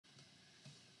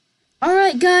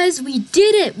Alright guys, we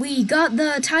did it! We got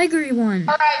the Tigry one.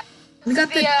 Alright.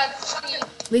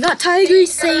 We got Tigry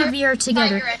Savior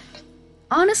together.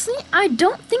 Honestly, I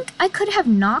don't think I could have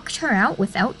knocked her out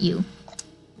without you.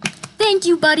 Thank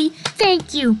you, buddy.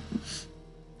 Thank you.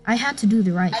 I had to do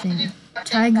the right thing.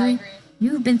 Tigry,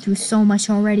 you've been through so much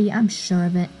already. I'm sure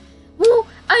of it. Well,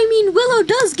 I mean, Willow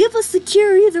does give us the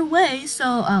cure either way,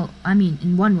 so... I mean,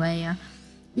 in one way, yeah.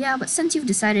 Yeah, but since you've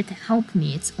decided to help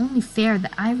me, it's only fair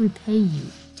that I repay you.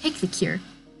 Take the cure.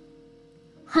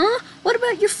 Huh? What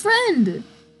about your friend?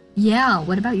 Yeah,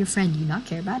 what about your friend? Do you not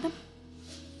care about him?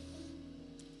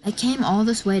 I came all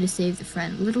this way to save the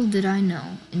friend. Little did I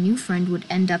know, a new friend would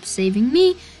end up saving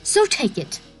me, so take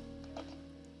it.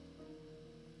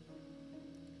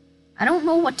 I don't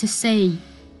know what to say.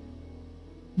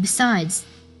 Besides,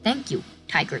 thank you,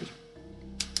 Tigry.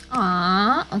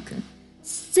 Okay.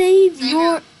 Save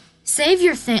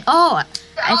your thing. Oh,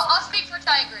 I'll speak for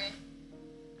Tigry.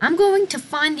 I'm going to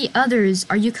find the others.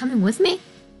 Are you coming with me?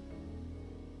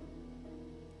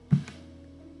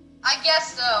 I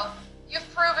guess so. You've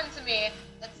proven to me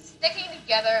that sticking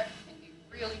together can be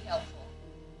really helpful.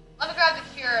 Let me grab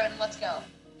the cure and let's go.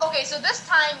 Okay, so this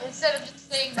time, instead of just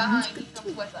staying behind, he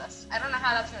comes with us. I don't know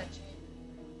how that's going to change.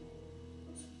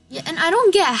 Yeah, and I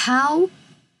don't get how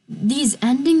these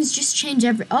endings just change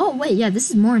every... Oh, wait, yeah, this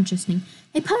is more interesting.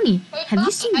 Hey, Pony, have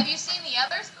you seen the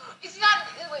others? Is he not...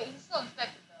 Wait, he's still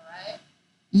infected, though, right?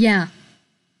 Yeah.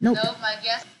 Nope. Nope, I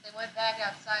guess they went back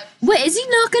outside. Wait, is he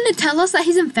not going to tell us that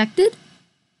he's infected?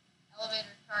 Elevator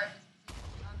card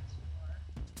isn't on this floor.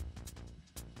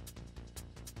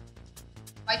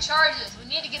 My charges, we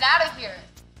need to get out of here.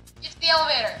 Get to the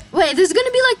elevator. Wait, there's going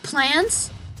to be, like,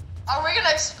 plants? Are we going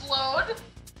to explode?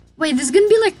 Wait, there's going to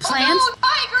be, like, plants? Oh, no,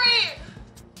 Tigry!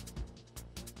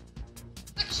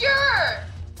 The cure!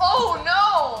 Oh,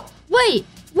 no! Wait.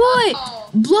 Uh-oh.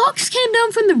 Blocks came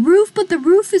down from the roof, but the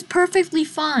roof is perfectly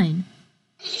fine.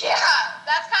 Yeah,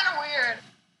 that's kind of weird.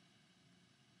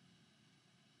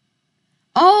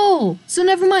 Oh, so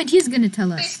never mind. He's going to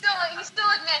tell us. He still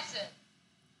admits it.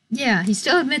 Yeah, he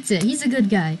still admits it. He's a good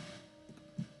guy.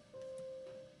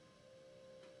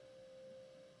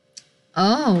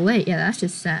 Oh, wait. Yeah, that's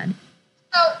just sad.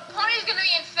 So, Pony's going to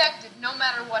be infected no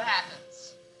matter what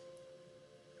happens.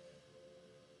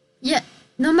 Yeah,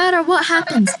 no matter what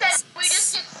happens. We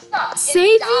just get stuck.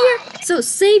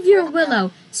 Savior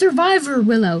Willow. Survivor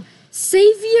Willow.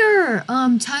 Savior,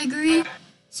 Tigry.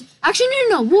 Actually,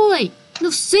 no, wait. No,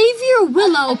 Savior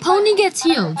Willow, Pony gets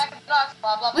healed. Fine,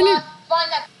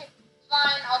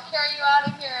 I'll carry you out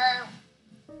of here.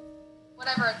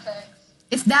 Whatever it takes.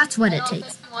 If that's what it I don't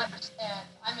takes. think you understand.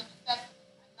 I'm infected.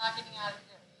 I'm not getting out of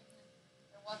here.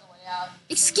 There was a way out.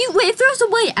 Wait, if there's a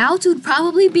way out, it would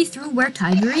probably be through where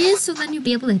Tigry is, so then you'd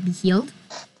be able to be healed.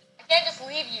 I can't just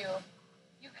leave you.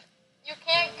 You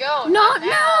can't go.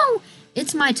 No!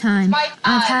 It's my time. It's my time.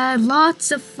 I've had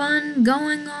lots of fun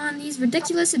going on these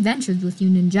ridiculous adventures with you,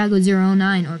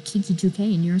 Ninjago09 or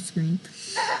Kiki2K in your screen.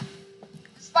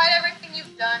 Despite everything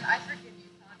you've done, I forgive you,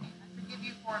 Tony. I forgive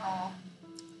you for it all.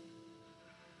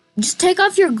 Just take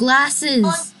off your glasses.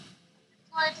 It's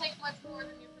going to take much more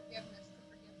than your forgiveness to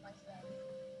forgive myself.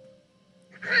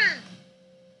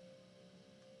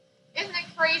 Isn't it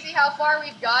crazy how far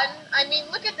we've gotten? I mean,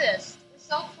 look at this. We're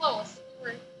so close.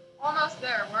 We're almost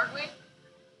there, weren't we?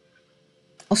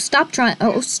 Oh, stop trying.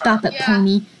 Oh, stop it,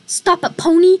 Pony. Stop it,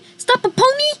 Pony. Stop it,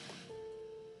 Pony.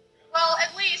 Well,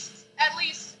 at least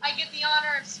I get the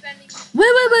honor of spending...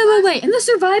 Wait. In the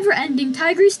Survivor ending,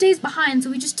 Tigry stays behind, so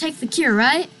we just take the cure,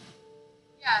 right?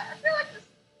 Yeah, I feel like the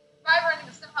Survivor ending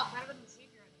is somehow better than the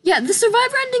Savior ending. Yeah, the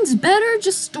Survivor ending's better,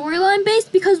 just storyline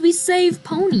based, because we save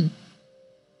Pony.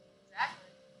 Exactly.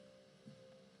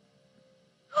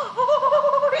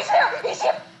 He's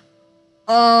here!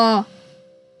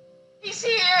 He's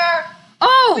here!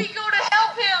 Oh! We go to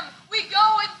help him! We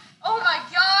go and... Oh my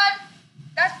god!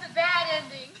 That's the bad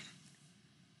ending.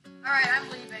 Alright, I'm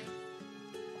leaving.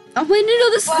 Oh wait, no,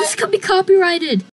 this could be copyrighted.